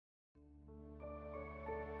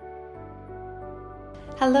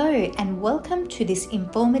Hello, and welcome to this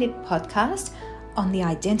informative podcast on the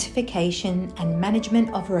identification and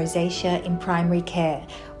management of rosacea in primary care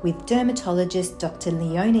with dermatologist Dr.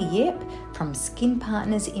 Leona Yip from Skin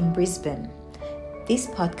Partners in Brisbane. This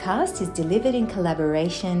podcast is delivered in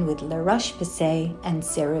collaboration with La Roche-Posay and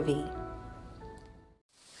CeraVe.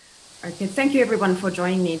 Okay, thank you everyone for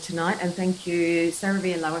joining me tonight, and thank you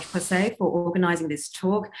CeraVe and La Roche-Posay for organising this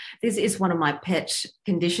talk. This is one of my pet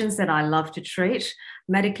conditions that I love to treat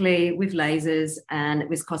medically with lasers and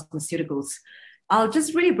with cosmeceuticals. I'll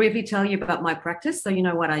just really briefly tell you about my practice so you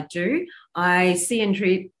know what I do. I see and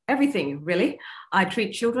treat everything, really. I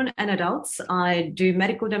treat children and adults. I do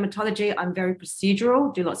medical dermatology. I'm very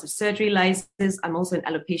procedural, do lots of surgery, lasers. I'm also an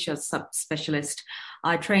alopecia subspecialist.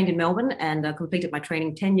 I trained in Melbourne and completed my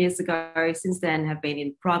training 10 years ago. Since then, have been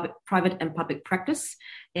in private and public practice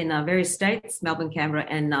in various states, Melbourne, Canberra,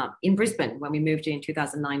 and in Brisbane when we moved in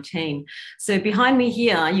 2019. So behind me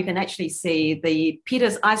here, you can actually see the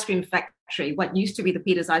Peter's Ice Cream Factory, what used to be the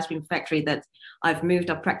Peter's Ice Cream Factory that I've moved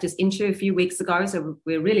our practice into a few weeks ago. So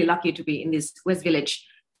we're really lucky to be in this West Village,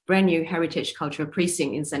 brand new heritage cultural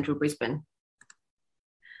precinct in central Brisbane.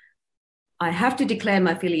 I have to declare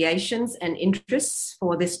my affiliations and interests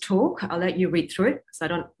for this talk. I'll let you read through it because I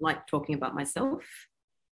don't like talking about myself.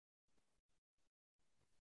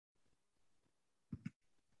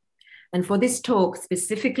 And for this talk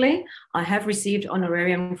specifically, I have received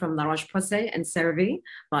honorarium from La Roche-Posay and CeraVe,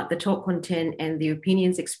 but the talk content and the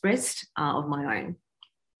opinions expressed are of my own.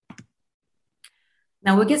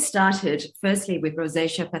 Now we'll get started firstly with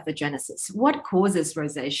rosacea pathogenesis. What causes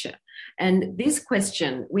rosacea? And this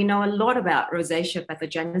question, we know a lot about rosacea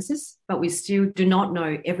pathogenesis, but we still do not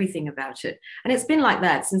know everything about it. And it's been like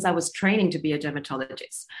that since I was training to be a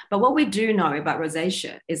dermatologist. But what we do know about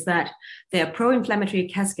rosacea is that there are pro-inflammatory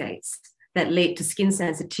cascades that lead to skin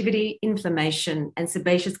sensitivity, inflammation, and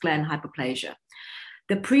sebaceous gland hyperplasia.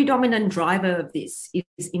 The predominant driver of this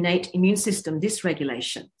is innate immune system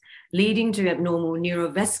dysregulation, leading to abnormal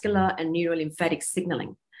neurovascular and neurolymphatic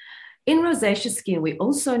signaling. In rosacea skin, we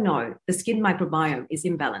also know the skin microbiome is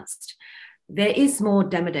imbalanced. There is more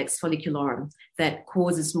Demodex follicularum that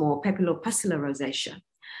causes more papulopustular rosacea.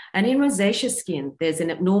 And in rosacea skin, there's an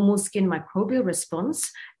abnormal skin microbial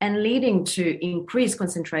response and leading to increased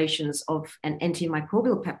concentrations of an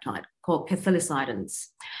antimicrobial peptide called cathelicidins.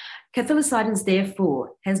 Cathelicidins,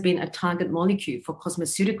 therefore, has been a target molecule for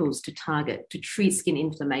cosmeceuticals to target to treat skin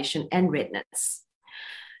inflammation and redness.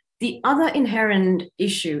 The other inherent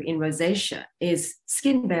issue in rosacea is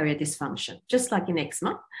skin barrier dysfunction, just like in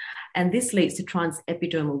eczema, and this leads to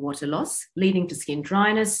transepidermal water loss, leading to skin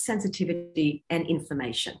dryness, sensitivity, and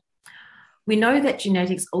inflammation. We know that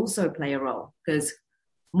genetics also play a role because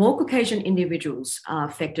more Caucasian individuals are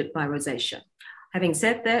affected by rosacea. Having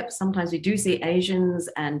said that, sometimes we do see Asians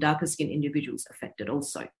and darker skinned individuals affected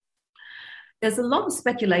also. There's a lot of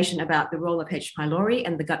speculation about the role of H. pylori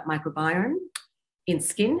and the gut microbiome in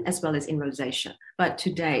skin as well as in rosacea. But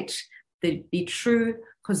to date, the true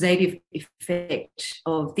causative effect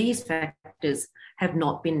of these factors have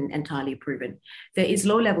not been entirely proven. There is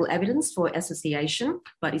low-level evidence for association,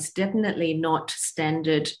 but it's definitely not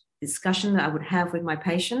standard discussion that I would have with my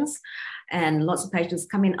patients. And lots of patients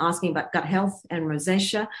come in asking about gut health and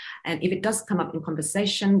rosacea. And if it does come up in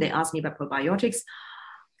conversation, they ask me about probiotics.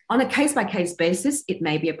 On a case-by-case basis, it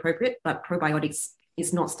may be appropriate, but probiotics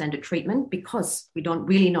is not standard treatment because we don't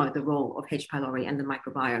really know the role of H. pylori and the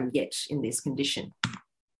microbiome yet in this condition.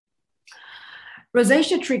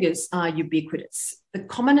 Rosacea triggers are ubiquitous. The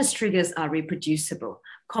commonest triggers are reproducible.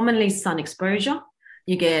 Commonly sun exposure.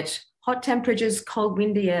 You get hot temperatures, cold,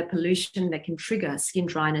 windy air, pollution that can trigger skin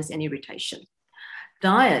dryness and irritation.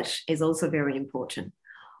 Diet is also very important.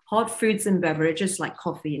 Hot foods and beverages like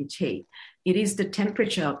coffee and tea. It is the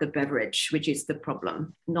temperature of the beverage which is the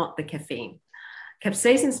problem, not the caffeine.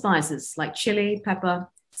 Capsaicin spices like chili, pepper,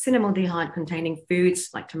 cinnamaldehyde containing foods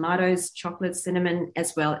like tomatoes, chocolate, cinnamon,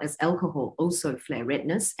 as well as alcohol also flare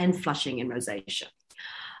redness and flushing in rosacea.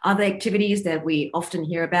 Other activities that we often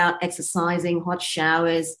hear about, exercising, hot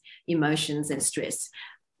showers, emotions, and stress.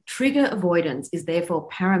 Trigger avoidance is therefore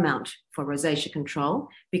paramount for rosacea control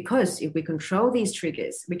because if we control these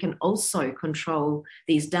triggers, we can also control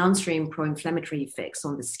these downstream pro-inflammatory effects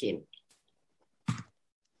on the skin.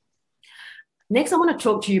 Next, I want to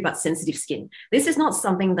talk to you about sensitive skin. This is not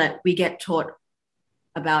something that we get taught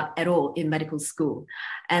about at all in medical school.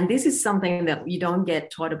 And this is something that you don't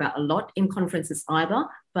get taught about a lot in conferences either,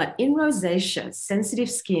 but in rosacea, sensitive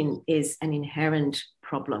skin is an inherent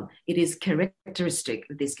problem. It is characteristic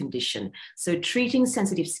of this condition. So treating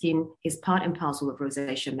sensitive skin is part and parcel of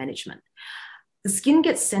rosacea management. The skin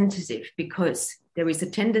gets sensitive because there is a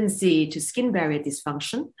tendency to skin barrier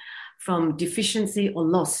dysfunction from deficiency or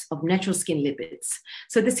loss of natural skin lipids.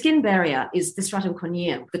 So the skin barrier is the stratum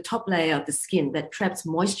corneum, the top layer of the skin that traps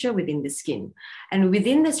moisture within the skin. And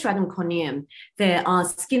within the stratum corneum, there are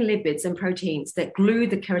skin lipids and proteins that glue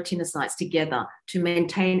the keratinocytes together to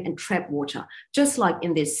maintain and trap water, just like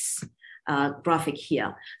in this graphic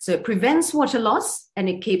here. So it prevents water loss and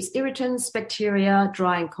it keeps irritants, bacteria,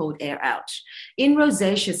 dry and cold air out. In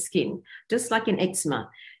rosacea skin, just like in eczema,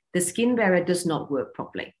 the skin barrier does not work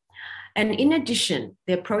properly. And in addition,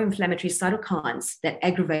 there are pro-inflammatory cytokines that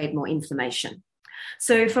aggravate more inflammation.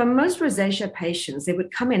 So for most rosacea patients, they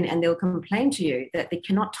would come in and they'll complain to you that they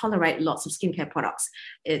cannot tolerate lots of skincare products.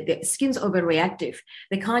 Their skin's overreactive.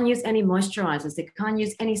 They can't use any moisturizers. They can't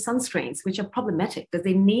use any sunscreens, which are problematic because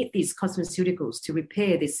they need these cosmeceuticals to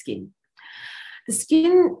repair their skin. The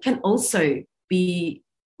skin can also be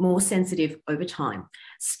more sensitive over time.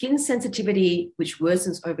 Skin sensitivity, which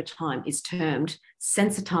worsens over time, is termed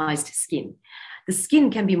sensitized skin. The skin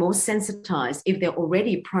can be more sensitized if they're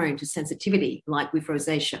already prone to sensitivity, like with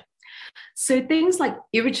rosacea. So things like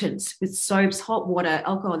irritants with soaps, hot water,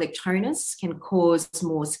 alcoholic toners can cause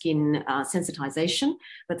more skin sensitization,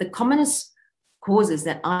 but the commonest causes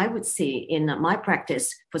that I would see in my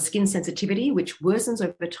practice for skin sensitivity, which worsens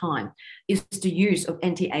over time, is the use of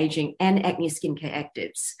anti-aging and acne skincare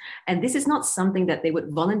actives. And this is not something that they would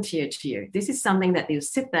volunteer to you. This is something that they'll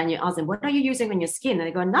sit there and you ask them, what are you using on your skin? And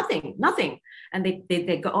they go, nothing. And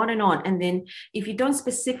they go on and on. And then if you don't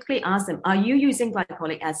specifically ask them, are you using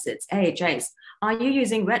glycolic acids, AHAs? Are you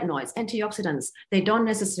using retinoids, antioxidants? They don't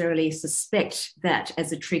necessarily suspect that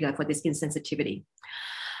as a trigger for the skin sensitivity.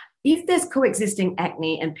 If there's coexisting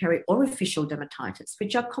acne and periorificial dermatitis,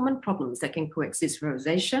 which are common problems that can coexist with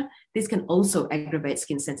rosacea, this can also aggravate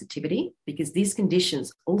skin sensitivity because these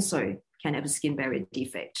conditions also can have a skin barrier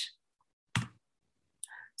defect.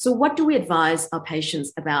 So what do we advise our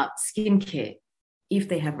patients about skincare if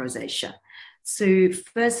they have rosacea? So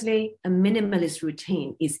firstly, a minimalist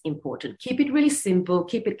routine is important. Keep it really simple,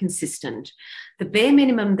 keep it consistent. The bare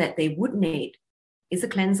minimum that they would need is a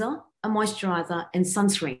cleanser, a moisturizer, and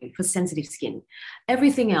sunscreen for sensitive skin.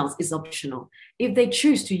 Everything else is optional. If they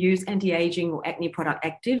choose to use anti-aging or acne product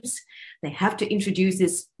actives, they have to introduce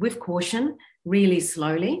this with caution, really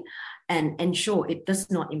slowly, and ensure it does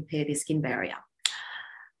not impair their skin barrier.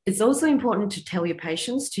 It's also important to tell your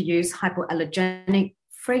patients to use hypoallergenic,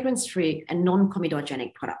 fragrance-free, and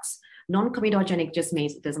non-comedogenic products. Non-comedogenic just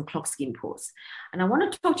means it doesn't clog skin pores. And I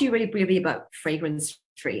want to talk to you really briefly about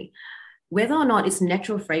fragrance-free. Whether or not it's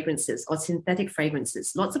natural fragrances or synthetic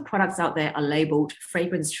fragrances, lots of products out there are labeled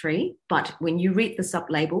fragrance-free, but when you read the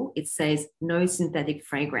sub-label, it says no synthetic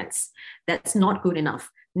fragrance. That's not good enough.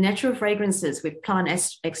 Natural fragrances with plant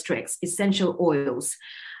extracts, essential oils,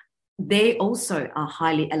 they also are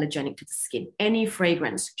highly allergenic to the skin. Any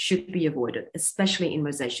fragrance should be avoided, especially in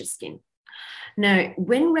rosacea skin. Now,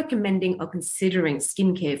 when recommending or considering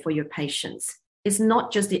skincare for your patients, it's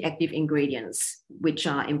not just the active ingredients which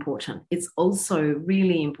are important. It's also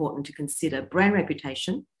really important to consider brand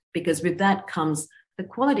reputation, because with that comes the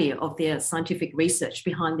quality of their scientific research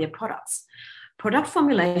behind their products. Product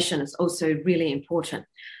formulation is also really important.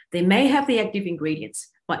 They may have the active ingredients,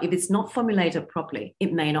 but if it's not formulated properly,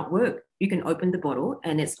 it may not work. You can open the bottle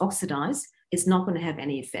and it's oxidized. It's not going to have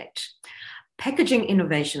any effect. Packaging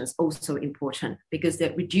innovation is also important because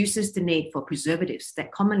that reduces the need for preservatives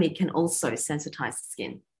that commonly can also sensitize the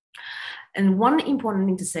skin. And one important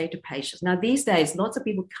thing to say to patients, now these days, lots of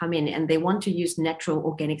people come in and they want to use natural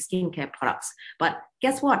organic skincare products, but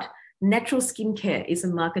guess what? Natural skincare is a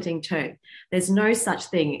marketing term. There's no such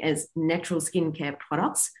thing as natural skincare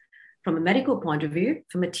products. From a medical point of view,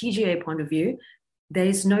 from a TGA point of view, there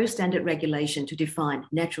is no standard regulation to define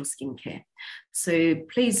natural skincare. So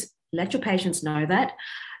please let your patients know that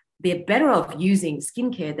they're better off using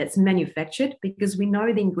skincare that's manufactured because we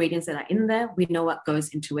know the ingredients that are in there, we know what goes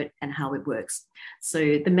into it and how it works. So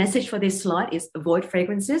the message for this slide is avoid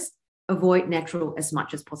fragrances, avoid natural as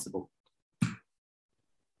much as possible.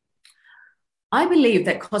 I believe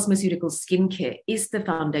that cosmeceutical skincare is the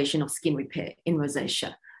foundation of skin repair in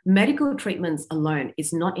rosacea. Medical treatments alone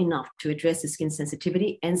is not enough to address the skin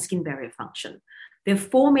sensitivity and skin barrier function. There are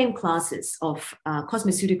four main classes of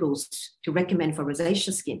cosmeceuticals to recommend for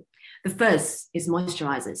rosacea skin. The first is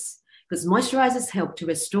moisturizers, because moisturizers help to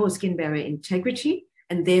restore skin barrier integrity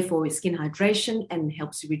and therefore skin hydration and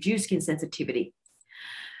helps to reduce skin sensitivity.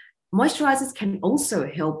 Moisturizers can also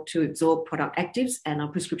help to absorb product actives and our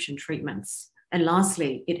prescription treatments. And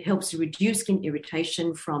lastly, it helps to reduce skin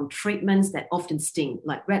irritation from treatments that often sting,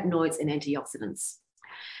 like retinoids and antioxidants.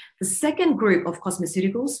 The second group of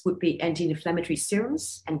cosmeceuticals would be anti-inflammatory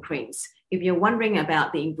serums and creams. If you're wondering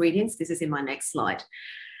about the ingredients, this is in my next slide.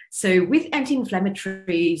 So with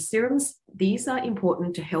anti-inflammatory serums, these are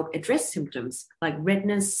important to help address symptoms like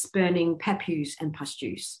redness, burning, papules, and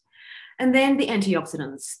pustules. And then the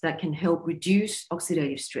antioxidants that can help reduce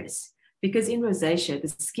oxidative stress, because in rosacea, the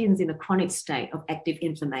skin's in a chronic state of active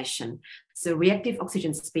inflammation. So reactive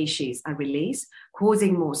oxygen species are released,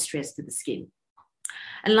 causing more stress to the skin.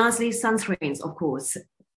 And lastly, sunscreens, of course.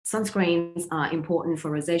 Sunscreens are important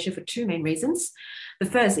for rosacea for two main reasons. The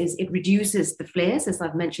first is it reduces the flares, as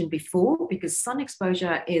I've mentioned before, because sun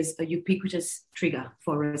exposure is a ubiquitous trigger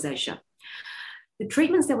for rosacea. The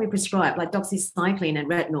treatments that we prescribe, like doxycycline and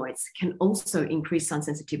retinoids, can also increase sun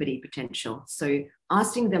sensitivity potential. So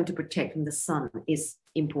asking them to protect from the sun is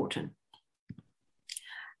important.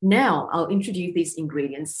 Now I'll introduce these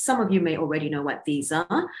ingredients. Some of you may already know what these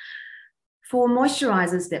are. For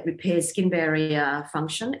moisturizers that repair skin barrier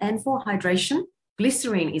function and for hydration,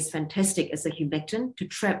 glycerin is fantastic as a humectant to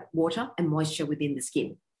trap water and moisture within the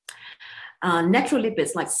skin. Natural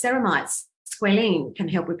lipids like ceramides, squalene can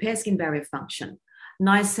help repair skin barrier function.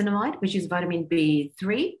 Niacinamide, which is vitamin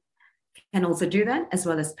B3, can also do that, as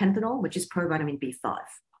well as panthenol, which is provitamin B5.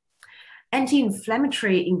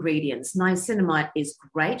 Anti-inflammatory ingredients, niacinamide is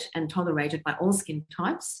great and tolerated by all skin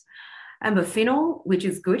types. Ambiphenol, which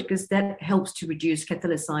is good because that helps to reduce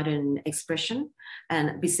cathelicidin expression,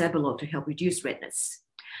 and bisabolol to help reduce redness.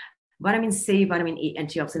 Vitamin C, vitamin E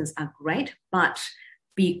antioxidants are great, but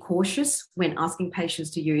be cautious when asking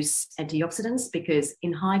patients to use antioxidants because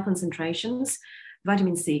in high concentrations,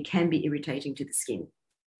 vitamin C can be irritating to the skin.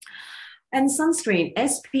 And sunscreen,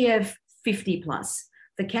 SPF 50 plus.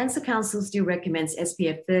 The Cancer Council still recommends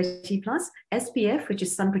SPF 30 plus. SPF, which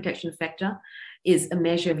is sun protection factor, is a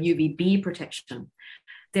measure of UVB protection.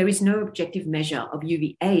 There is no objective measure of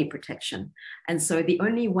UVA protection. And so the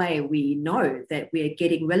only way we know that we're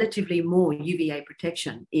getting relatively more UVA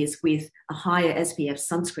protection is with a higher SPF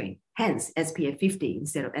sunscreen, hence SPF 50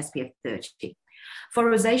 instead of SPF 30. For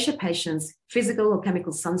rosacea patients, physical or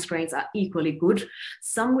chemical sunscreens are equally good.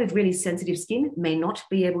 Some with really sensitive skin may not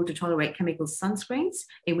be able to tolerate chemical sunscreens,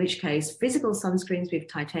 in which case physical sunscreens with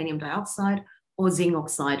titanium dioxide or zinc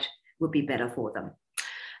oxide would be better for them.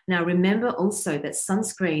 Now, remember also that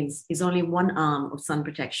sunscreens is only one arm of sun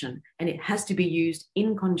protection, and it has to be used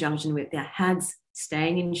in conjunction with their hats,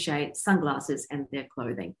 staying in shade, sunglasses, and their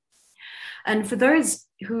clothing. And for those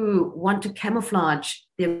who want to camouflage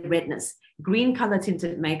their redness, green color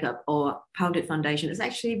tinted makeup or powdered foundation is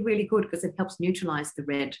actually really good because it helps neutralize the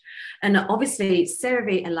red. And obviously,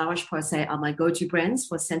 CeraVe and La Roche-Posay are my go-to brands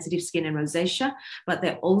for sensitive skin and rosacea, but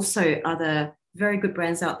there are also other very good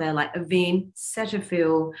brands out there like Avène,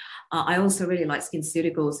 Cetaphil. I also really like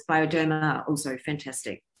SkinCeuticals. Bioderma are also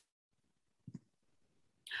fantastic.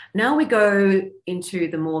 Now we go into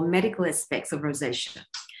the more medical aspects of rosacea.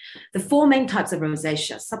 The four main types of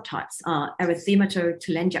rosacea, subtypes, are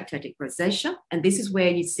erythematotelangiectatic rosacea, and this is where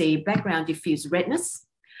you see background diffuse redness,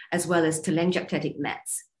 as well as telangiectatic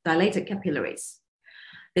mats, dilated capillaries.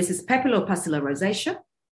 This is papulopustular rosacea,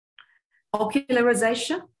 ocular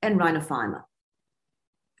rosacea, and rhinophyma.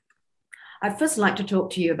 I'd first like to talk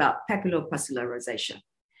to you about papulopustular rosacea.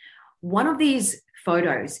 One of these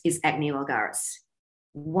photos is acne vulgaris.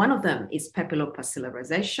 One of them is papulopustular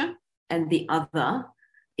rosacea, and the other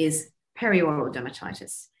is perioral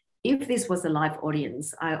dermatitis. If this was a live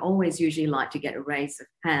audience, I always usually like to get a raise of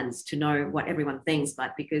hands to know what everyone thinks,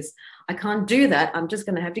 but because I can't do that, I'm just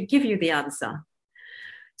going to have to give you the answer.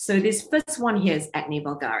 So this first one here is acne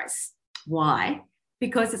vulgaris. Why?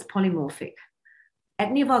 Because it's polymorphic.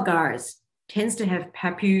 Acne vulgaris tends to have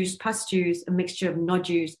papules, pustules, a mixture of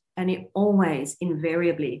nodules, and it always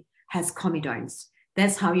invariably has comedones.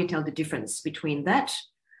 That's how you tell the difference between that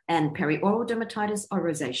and perioral dermatitis or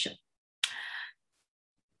rosacea.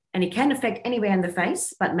 And it can affect anywhere in the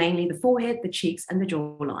face, but mainly the forehead, the cheeks, and the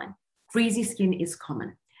jawline. Greasy skin is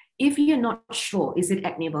common. If you're not sure, is it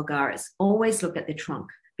acne vulgaris, always look at the trunk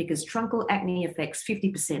because truncal acne affects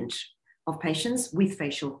 50% of patients with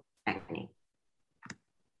facial acne.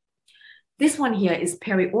 This one here is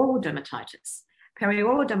perioral dermatitis.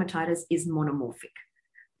 Perioral dermatitis is monomorphic,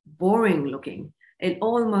 boring looking. It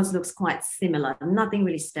almost looks quite similar. Nothing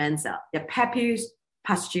really stands out. There are papules,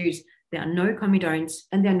 pustules, there are no comedones,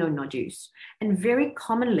 and there are no nodules. And very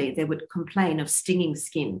commonly, they would complain of stinging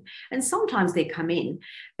skin. And sometimes they come in.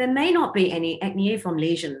 There may not be any acneiform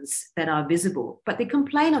lesions that are visible, but they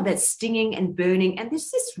complain of that stinging and burning. And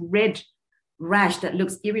there's this red rash that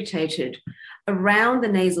looks irritated around the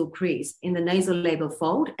nasal crease, in the nasolabial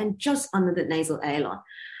fold, and just under the nasal ala.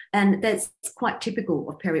 And that's quite typical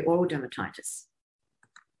of perioral dermatitis.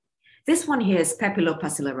 This one here is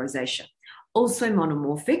papulopustular rosacea, also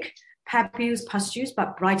monomorphic, papules, pustules,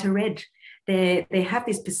 but brighter red. They have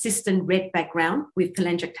this persistent red background with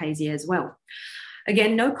telangiectasia as well.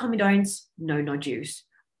 Again, no comedones, no nodules.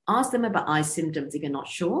 Ask them about eye symptoms if you're not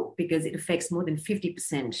sure, because it affects more than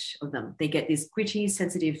 50% of them. They get these gritty,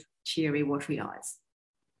 sensitive, teary, watery eyes.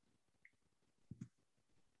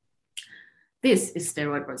 This is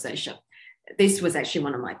steroid rosacea. This was actually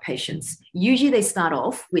one of my patients. Usually they start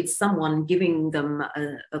off with someone giving them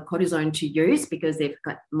a cortisone to use because they've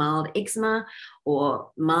got mild eczema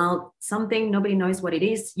or mild something, nobody knows what it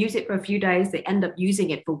is. Use it for a few days, they end up using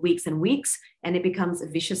it for weeks and weeks, and it becomes a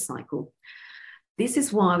vicious cycle. This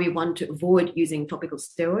is why we want to avoid using topical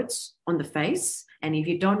steroids on the face. And if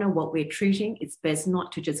you don't know what we're treating, it's best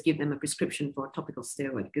not to just give them a prescription for a topical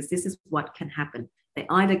steroid, because this is what can happen. They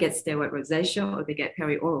either get steroid rosacea or they get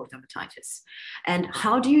perioral dermatitis. And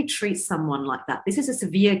how do you treat someone like that? This is a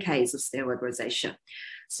severe case of steroid rosacea.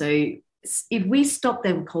 So if we stop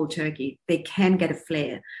them cold turkey, they can get a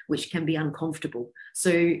flare, which can be uncomfortable.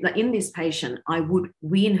 So like in this patient, I would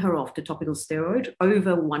wean her off the topical steroid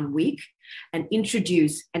over 1 week and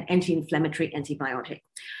introduce an anti-inflammatory antibiotic,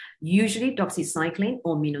 usually doxycycline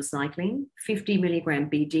or minocycline, 50 milligram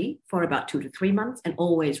BD for about 2 to 3 months, and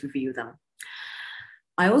always review them.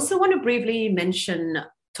 I also want to briefly mention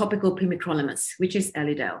topical pimecrolimus, which is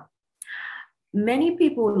Elidel. Many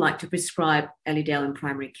people like to prescribe Elidel in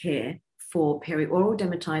primary care for perioral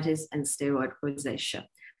dermatitis and steroid rosacea,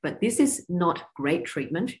 but this is not great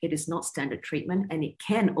treatment. It is not standard treatment, and it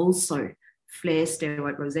can also flare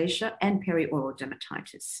steroid rosacea and perioral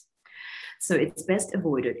dermatitis. So it's best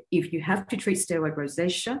avoided. If you have to treat steroid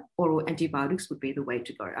rosacea, oral antibiotics would be the way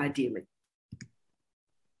to go, ideally.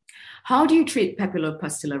 How do you treat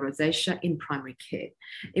papulopustular rosacea in primary care?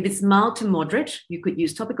 If it's mild to moderate, you could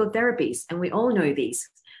use topical therapies, and we all know these.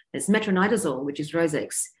 There's metronidazole, which is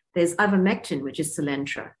Rosex. There's ivermectin, which is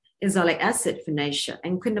Soolantra. Azelaic acid, Finacea,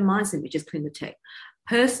 and clindamycin, which is Clindatec.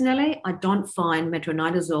 Personally, I don't find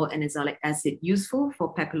metronidazole and azelaic acid useful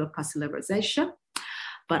for papulopustular rosacea,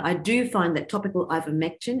 but I do find that topical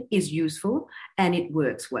ivermectin is useful and it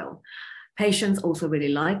works well. Patients also really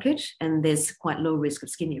like it, and there's quite low risk of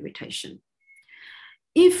skin irritation.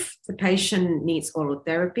 If the patient needs oral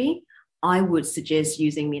therapy, I would suggest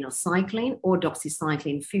using minocycline or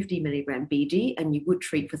doxycycline 50 milligram BD, and you would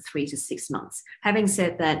treat for 3 to 6 months. Having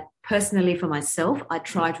said that, personally for myself, I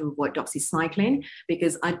try to avoid doxycycline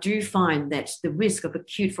because I do find that the risk of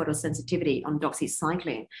acute photosensitivity on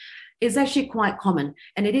doxycycline is actually quite common,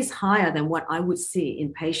 and it is higher than what I would see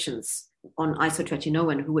in patients on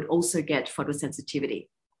isotretinoin who would also get photosensitivity.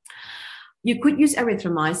 You could use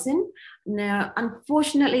erythromycin. Now,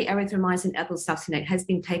 unfortunately, erythromycin ethyl succinate has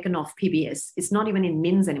been taken off PBS. It's not even in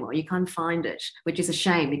MINS anymore. You can't find it, which is a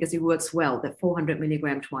shame because it works well, that 400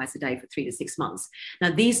 milligram twice a day for 3 to 6 months.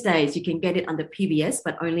 Now, these days, you can get it under PBS,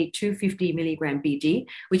 but only 250 milligram BD,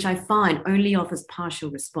 which I find only offers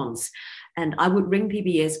partial response. And I would ring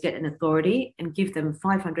PBS, get an authority, and give them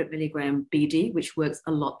 500 milligram BD, which works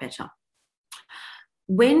a lot better.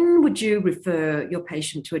 When would you refer your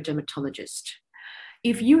patient to a dermatologist?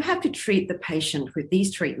 If you have to treat the patient with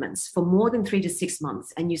these treatments for more than 3 to 6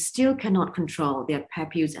 months and you still cannot control their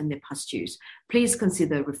papules and their pustules, please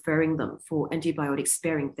consider referring them for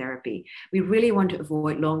antibiotic-sparing therapy. We really want to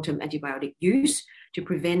avoid long-term antibiotic use to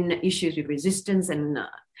prevent issues with resistance, and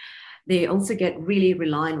they also get really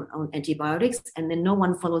reliant on antibiotics, and then no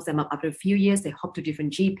one follows them up after a few years. They hop to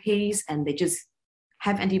different GPs and they just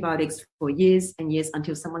have antibiotics for years and years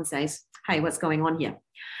until someone says, hey, what's going on here?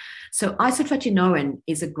 So isotretinoin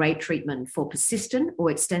is a great treatment for persistent or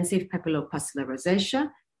extensive papulopustular rosacea,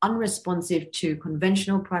 unresponsive to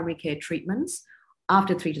conventional primary care treatments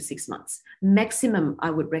after 3 to 6 months. Maximum I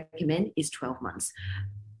would recommend is 12 months.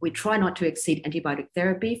 We try not to exceed antibiotic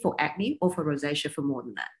therapy for acne or for rosacea for more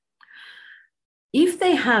than that. If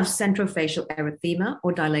they have centrofacial erythema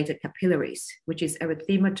or dilated capillaries, which is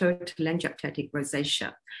erythematotelangiectatic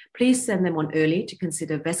rosacea, please send them on early to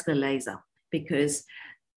consider vascular laser, because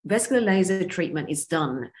vascular laser treatment is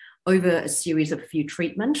done over a series of few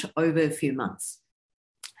treatments over a few months.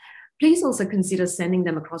 Please also consider sending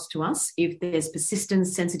them across to us if there's persistent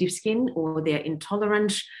sensitive skin or they're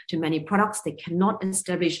intolerant to many products. They cannot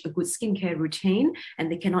establish a good skincare routine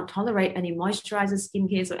and they cannot tolerate any moisturizers,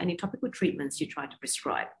 skincares, or any topical treatments you try to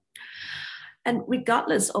prescribe. And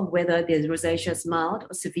regardless of whether their rosacea is mild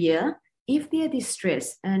or severe, if they're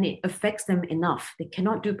distressed and it affects them enough, they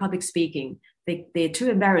cannot do public speaking, they're too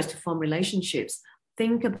embarrassed to form relationships,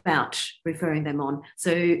 think about referring them on.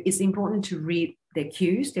 So it's important to read their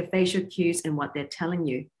cues, their facial cues, and what they're telling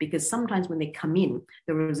you. Because sometimes when they come in,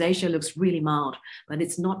 the rosacea looks really mild, but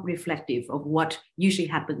it's not reflective of what usually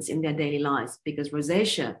happens in their daily lives, because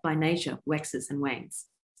rosacea by nature waxes and wanes.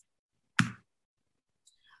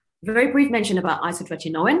 Very brief mention about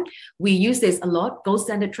isotretinoin. We use this a lot, gold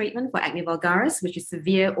standard treatment for acne vulgaris, which is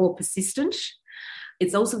severe or persistent.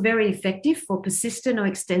 It's also very effective for persistent or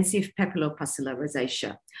extensive papulopustular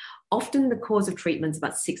rosacea. Often the course of treatment is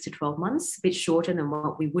about 6 to 12 months, a bit shorter than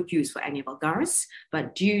what we would use for acne vulgaris,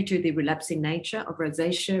 but due to the relapsing nature of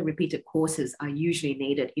rosacea, repeated courses are usually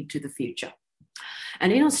needed into the future.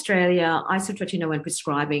 And in Australia, isotretinoin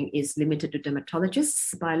prescribing is limited to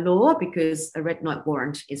dermatologists by law because a retinoid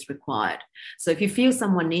warrant is required. So if you feel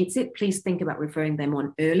someone needs it, please think about referring them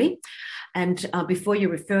on early. And before you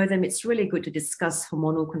refer them, it's really good to discuss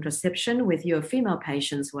hormonal contraception with your female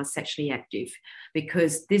patients who are sexually active,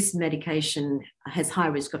 because this medication has high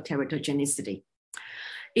risk of teratogenicity.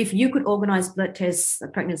 If you could organize blood tests,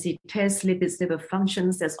 pregnancy tests, lipids, liver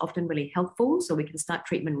functions, that's often really helpful. So we can start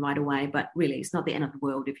treatment right away, but really it's not the end of the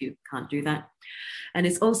world if you can't do that. And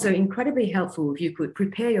it's also incredibly helpful if you could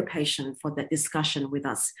prepare your patient for that discussion with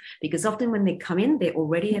us, because often when they come in, they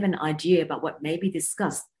already have an idea about what may be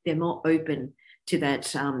discussed. They're more open to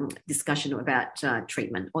that discussion about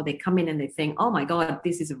treatment, or they come in and they think, oh my God,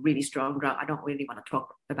 this is a really strong drug. I don't really want to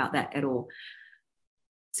talk about that at all.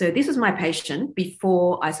 So this was my patient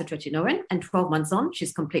before isotretinoin, and 12 months on,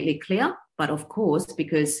 she's completely clear. But of course,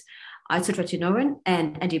 because isotretinoin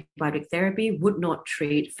and antibiotic therapy would not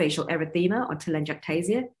treat facial erythema or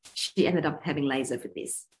telangiectasia, she ended up having laser for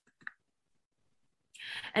this.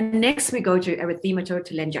 And next we go to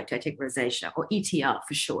erythematotelangiectatic rosacea, or ETR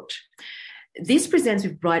for short. This presents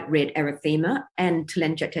with bright red erythema and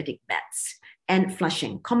telangiectatic mats and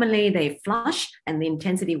flushing. Commonly, they flush and the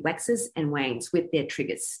intensity waxes and wanes with their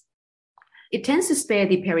triggers. It tends to spare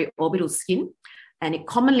the periorbital skin, and it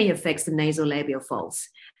commonly affects the nasolabial folds.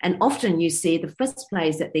 And often you see the first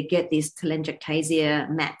place that they get these telangiectasia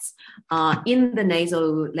mats are in the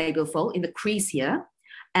nasolabial fold, in the crease here,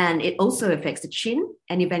 and it also affects the chin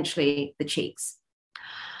and eventually the cheeks.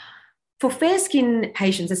 For fair-skinned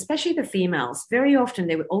patients, especially the females, very often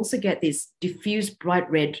they would also get this diffuse bright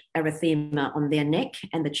red erythema on their neck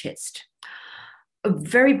and the chest. A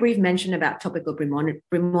very brief mention about topical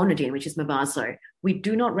brimonidine, which is Movazzo. We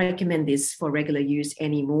do not recommend this for regular use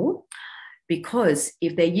anymore, because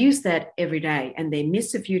if they use that every day and they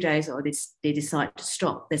miss a few days or they decide to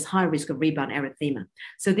stop, there's high risk of rebound erythema.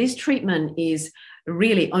 So this treatment is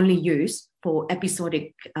really only used for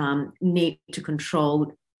episodic need to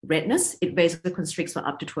control redness. It vasoconstricts for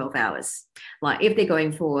up to 12 hours, like if they're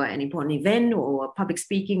going for an important event or public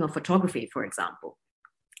speaking or photography, for example.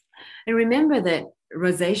 And remember that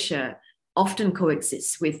rosacea often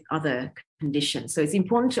coexists with other conditions. So it's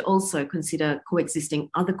important to also consider coexisting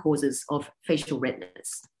other causes of facial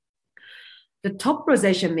redness. The top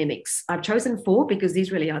rosacea mimics are chosen for, because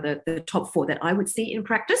these really are the top 4 that I would see in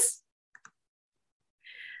practice.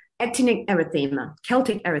 Actinic erythema,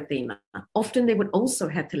 Celtic erythema. Often they would also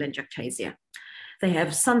have telangiectasia. They have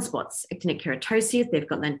sunspots, actinic keratosis, they've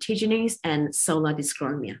got lentigines and solar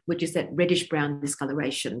dyschromia, which is that reddish-brown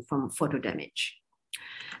discoloration from photo damage.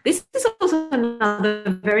 This is also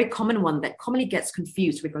another very common one that commonly gets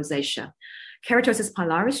confused with rosacea. Keratosis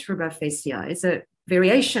pilaris rubra-facea is a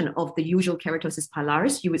variation of the usual keratosis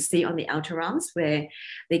pilaris you would see on the outer arms, where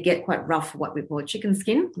they get quite rough, what we call chicken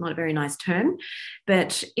skin, not a very nice term.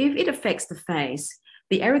 But if it affects the face,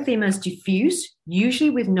 the erythema is diffuse, usually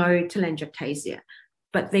with no telangiectasia,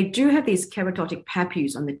 but they do have these keratotic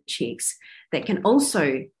papules on the cheeks that can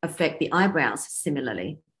also affect the eyebrows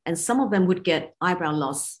similarly, and some of them would get eyebrow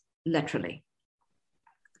loss laterally.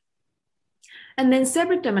 And then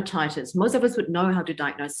seborrheic dermatitis. Most of us would know how to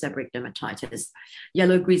diagnose seborrheic dermatitis.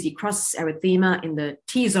 Yellow greasy cross erythema in the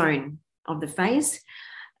T-zone of the face,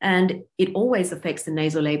 and it always affects the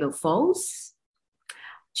nasolabial folds.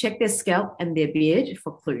 Check their scalp and their beard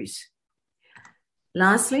for clues.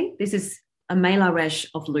 Lastly, this is a malar rash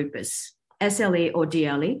of lupus, SLE or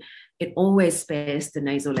DLE. It always spares the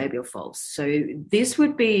nasolabial folds. So this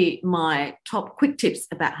would be my top quick tips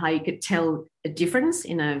about how you could tell a difference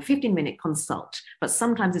in a 15-minute consult, but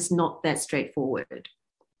sometimes it's not that straightforward.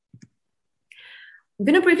 I'm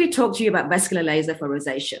going to briefly talk to you about vascular laser for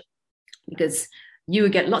rosacea, because you will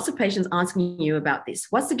get lots of patients asking you about this.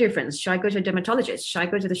 What's the difference? Should I go to a dermatologist? Should I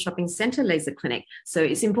go to the shopping center laser clinic? So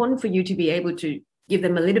it's important for you to be able to give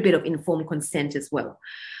them a little bit of informed consent as well.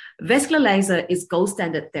 Vascular laser is gold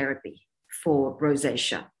standard therapy for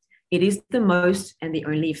rosacea. It is the most and the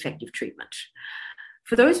only effective treatment.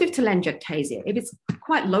 For those with telangiectasia, if it's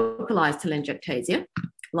quite localized telangiectasia,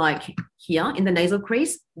 like here in the nasal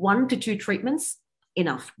crease, 1 to 2 treatments,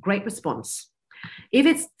 enough, great response. If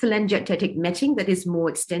it's telangiectatic metting that is more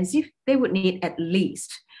extensive, they would need at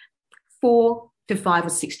least 4 to 5 or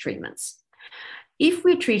 6 treatments. If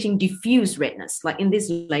we're treating diffuse redness, like in this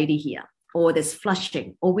lady here, or there's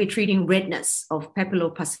flushing, or we're treating redness of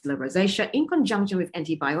papulopustular rosacea in conjunction with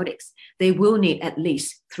antibiotics, they will need at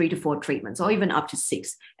least 3 to 4 treatments, or even up to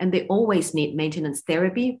 6. And they always need maintenance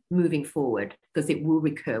therapy moving forward because it will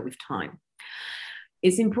recur with time.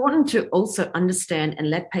 It's important to also understand and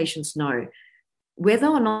let patients know whether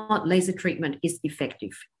or not laser treatment is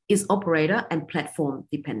effective is operator and platform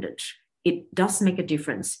dependent. It does make a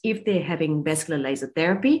difference if they're having vascular laser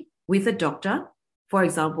therapy with a doctor, for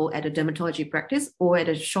example, at a dermatology practice or at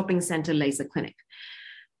a shopping center laser clinic.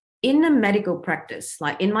 In a medical practice,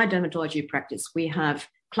 like in my dermatology practice, we have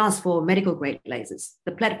class 4 medical grade lasers.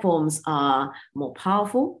 The platforms are more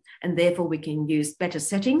powerful and therefore we can use better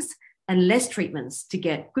settings and less treatments to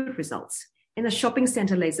get good results. In a shopping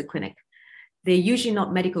center laser clinic, they're usually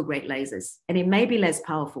not medical grade lasers and it may be less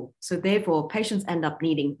powerful. So therefore, patients end up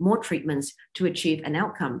needing more treatments to achieve an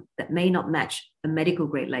outcome that may not match a medical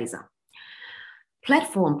grade laser.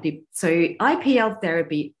 Platform, so IPL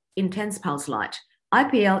therapy, intense pulse light.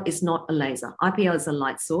 IPL is not a laser. IPL is a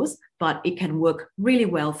light source, but it can work really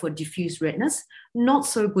well for diffuse redness, not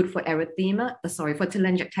so good for for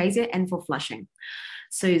telangiectasia and for flushing.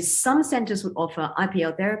 So some centers would offer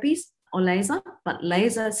IPL therapies or laser, but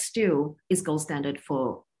laser still is gold standard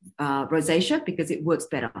for rosacea because it works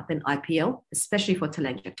better than IPL, especially for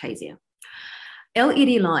telangiectasia.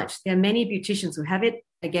 LED light, there are many beauticians who have it.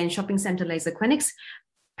 Again, shopping center laser clinics,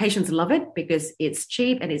 patients love it because it's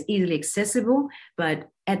cheap and it's easily accessible, but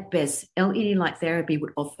at best, LED light therapy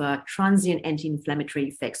would offer transient anti-inflammatory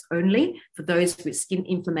effects only for those with skin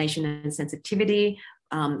inflammation and sensitivity,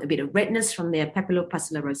 a bit of redness from their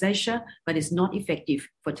papulopustular rosacea, but is not effective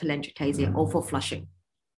for telangiectasia or for flushing.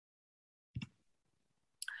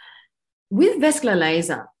 With vascular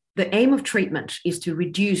laser, the aim of treatment is to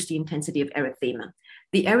reduce the intensity of erythema.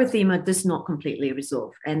 The erythema does not completely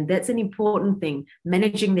resolve, and that's an important thing,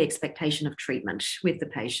 managing the expectation of treatment with the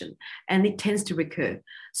patient, and it tends to recur.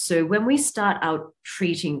 So when we start out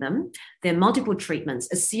treating them, there are multiple treatments,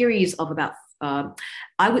 a series of about,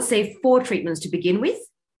 I would say 4 treatments to begin with,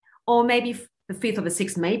 or maybe the 5th or the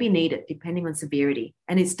 6th may be needed depending on severity,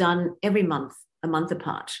 and it's done every month, a month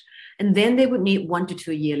apart. And then they would need 1 to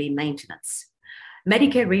 2 yearly maintenance.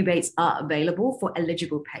 Medicare rebates are available for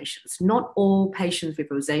eligible patients. Not all patients with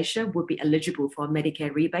rosacea would be eligible for a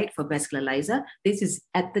Medicare rebate for vascular laser. This is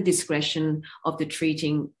at the discretion of the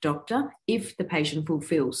treating doctor if the patient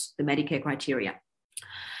fulfills the Medicare criteria.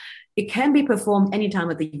 It can be performed any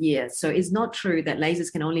time of the year. So it's not true that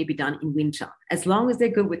lasers can only be done in winter. As long as they're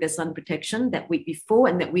good with their sun protection, that week before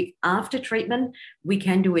and that week after treatment, we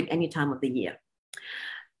can do it any time of the year.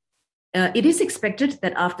 It is expected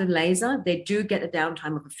that after laser, they do get a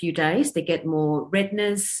downtime of a few days. They get more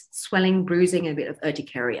redness, swelling, bruising, and a bit of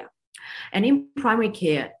urticaria. And in primary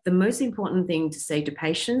care, the most important thing to say to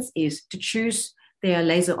patients is to choose their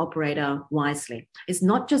laser operator wisely. It's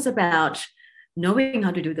not just about knowing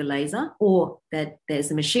how to do the laser or that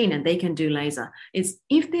there's a machine and they can do laser. It's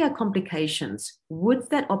if there are complications, would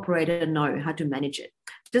that operator know how to manage it?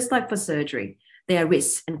 Just like for surgery, there are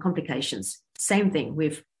risks and complications. Same thing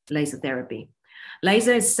with laser therapy.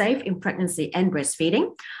 Laser is safe in pregnancy and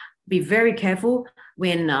breastfeeding. Be very careful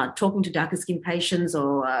when talking to darker skin patients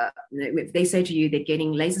or if they say to you they're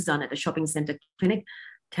getting lasers done at a shopping center clinic,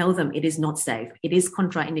 tell them it is not safe. It is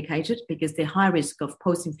contraindicated because they're high risk of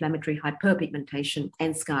post-inflammatory hyperpigmentation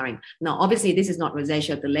and scarring. Now, obviously, this is not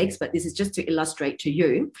rosacea of the legs, but this is just to illustrate to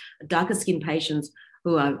you darker skin patients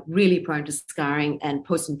who are really prone to scarring and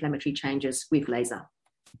post-inflammatory changes with laser.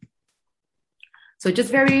 So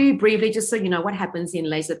just very briefly, just so you know what happens in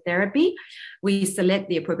laser therapy, we select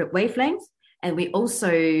the appropriate wavelength, and we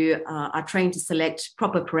also are trained to select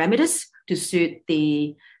proper parameters to suit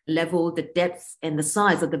the level, the depth, and the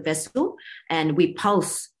size of the vessel. And we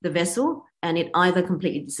pulse the vessel, and it either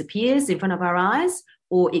completely disappears in front of our eyes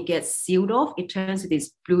or it gets sealed off. It turns to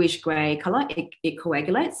this bluish gray color. It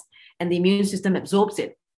coagulates, and the immune system absorbs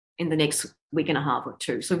it in the next week and a half or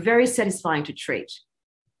 2. So very satisfying to treat.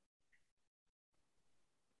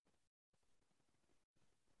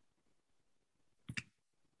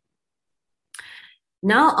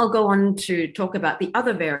 Now I'll go on to talk about the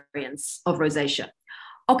other variants of rosacea.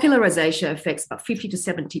 Ocular rosacea affects about 50 to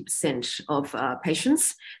 70% of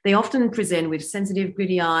patients. They often present with sensitive,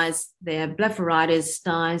 gritty eyes. They have blepharitis,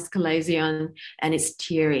 styes, chalazion, and it's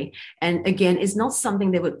teary. And again, it's not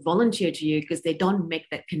something they would volunteer to you because they don't make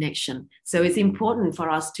that connection. So it's important for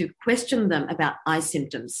us to question them about eye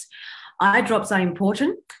symptoms. Eye drops are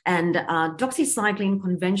important, and doxycycline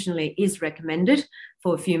conventionally is recommended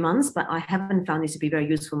for a few months, but I haven't found this to be very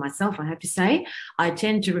useful myself, I have to say. I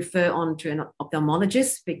tend to refer on to an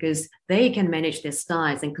ophthalmologist because they can manage their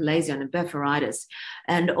styes and chalazion and blepharitis.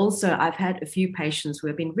 And also, I've had a few patients who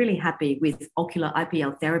have been really happy with ocular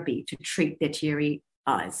IPL therapy to treat their teary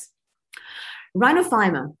eyes.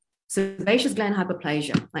 Rhinophyma, sebaceous gland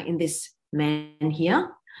hyperplasia, like in this man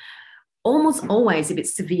here. Almost always, if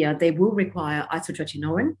it's severe, they will require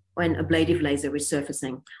isotretinoin when ablative laser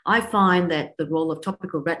resurfacing. I find that the role of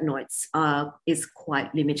topical retinoids is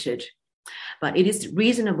quite limited, but it is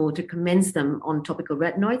reasonable to commence them on topical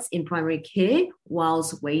retinoids in primary care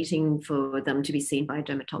whilst waiting for them to be seen by a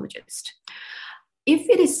dermatologist. If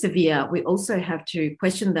it is severe, we also have to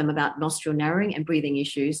question them about nostril narrowing and breathing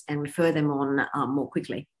issues and refer them on more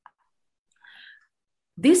quickly.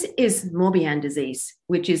 This is Morbihan disease,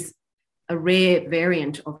 which is a rare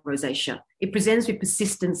variant of rosacea. It presents with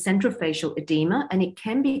persistent centrofacial edema, and it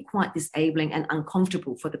can be quite disabling and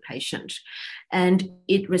uncomfortable for the patient. And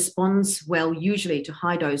it responds well usually to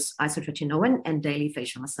high-dose isotretinoin and daily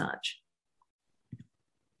facial massage.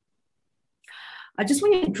 I just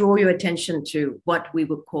want to draw your attention to what we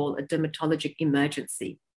would call a dermatologic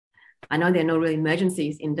emergency. I know there are no real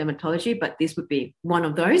emergencies in dermatology, but this would be one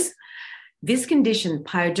of those. This condition,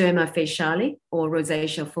 pyoderma faciale or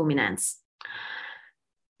rosacea fulminans,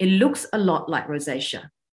 it looks a lot like rosacea,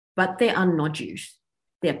 but they are nodules.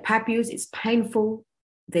 They're papules, it's painful.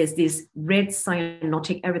 There's this red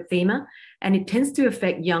cyanotic erythema, and it tends to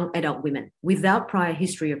affect young adult women without prior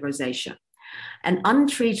history of rosacea. And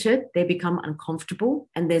untreated, they become uncomfortable,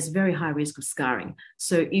 and there's very high risk of scarring.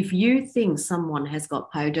 So if you think someone has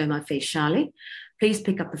got pyoderma faciale, please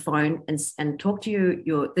pick up the phone and talk to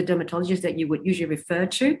the dermatologist that you would usually refer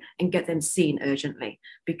to and get them seen urgently,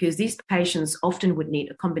 because these patients often would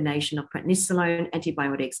need a combination of prednisolone,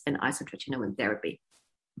 antibiotics, and isotretinoin therapy.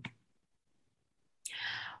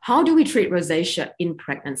 How do we treat rosacea in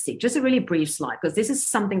pregnancy? Just a really brief slide, because this is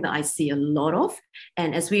something that I see a lot of.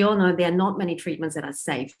 And as we all know, there are not many treatments that are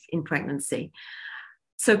safe in pregnancy.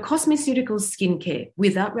 So cosmeceutical skincare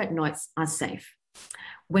without retinoids are safe.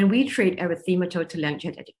 When we treat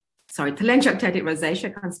telangiectatic rosacea, I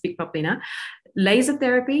can't speak properly now, laser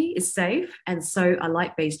therapy is safe, and so are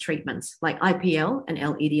light-based treatments like IPL and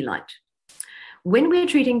LED light. When we're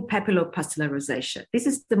treating papulopustular rosacea, this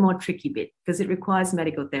is the more tricky bit because it requires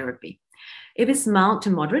medical therapy. If it's mild to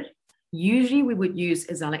moderate, usually we would use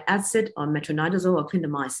azelaic acid or metronidazole or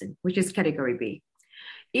clindamycin, which is category B.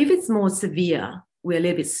 If it's more severe, we're a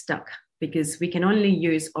little bit stuck because we can only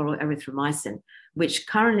use oral erythromycin, which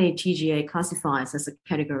currently TGA classifies as a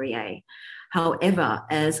category A. However,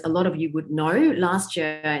 as a lot of you would know, last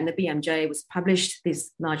year in the BMJ was published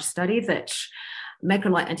this large study that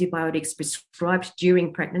macrolide antibiotics prescribed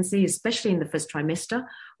during pregnancy, especially in the first trimester,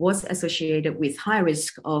 was associated with high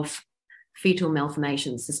risk of fetal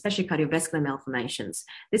malformations, especially cardiovascular malformations.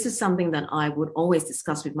 This is something that I would always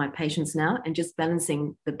discuss with my patients now, and just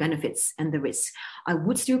balancing the benefits and the risks. I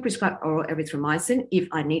would still prescribe oral erythromycin if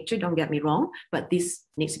I need to, don't get me wrong, but this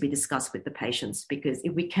needs to be discussed with the patients, because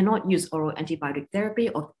if we cannot use oral antibiotic therapy,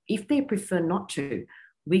 or if they prefer not to,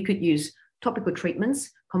 we could use topical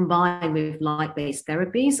treatments combined with light-based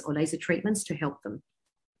therapies or laser treatments to help them.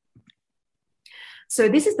 So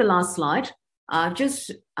this is the last slide. I've just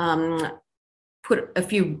put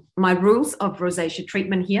my rules of rosacea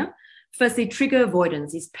treatment here. Firstly, trigger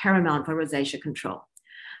avoidance is paramount for rosacea control.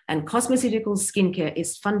 And cosmeceutical skincare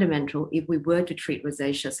is fundamental if we were to treat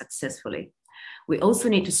rosacea successfully. We also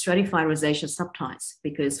need to stratify rosacea subtypes,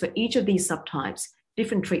 because for each of these subtypes,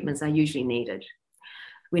 different treatments are usually needed.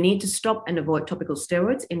 We need to stop and avoid topical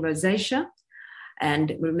steroids in rosacea.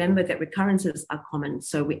 And remember that recurrences are common.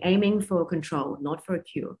 So we're aiming for control, not for a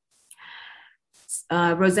cure.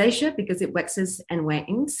 Rosacea, because it waxes and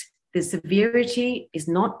wanes, the severity is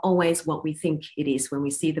not always what we think it is when we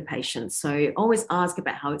see the patient. So always ask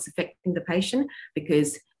about how it's affecting the patient,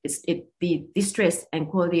 because the distress and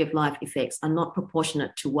quality of life effects are not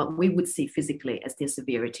proportionate to what we would see physically as their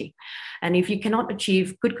severity. And if you cannot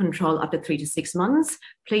achieve good control after 3 to 6 months,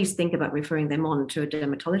 please think about referring them on to a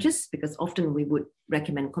dermatologist, because often we would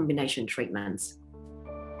recommend combination treatments.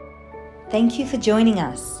 Thank you for joining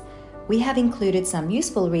us. We have included some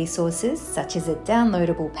useful resources, such as a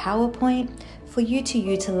downloadable PowerPoint, for you to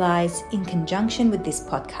utilise in conjunction with this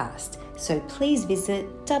podcast. So please visit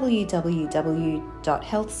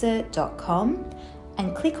www.healthcert.com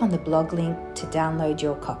and click on the blog link to download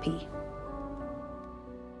your copy.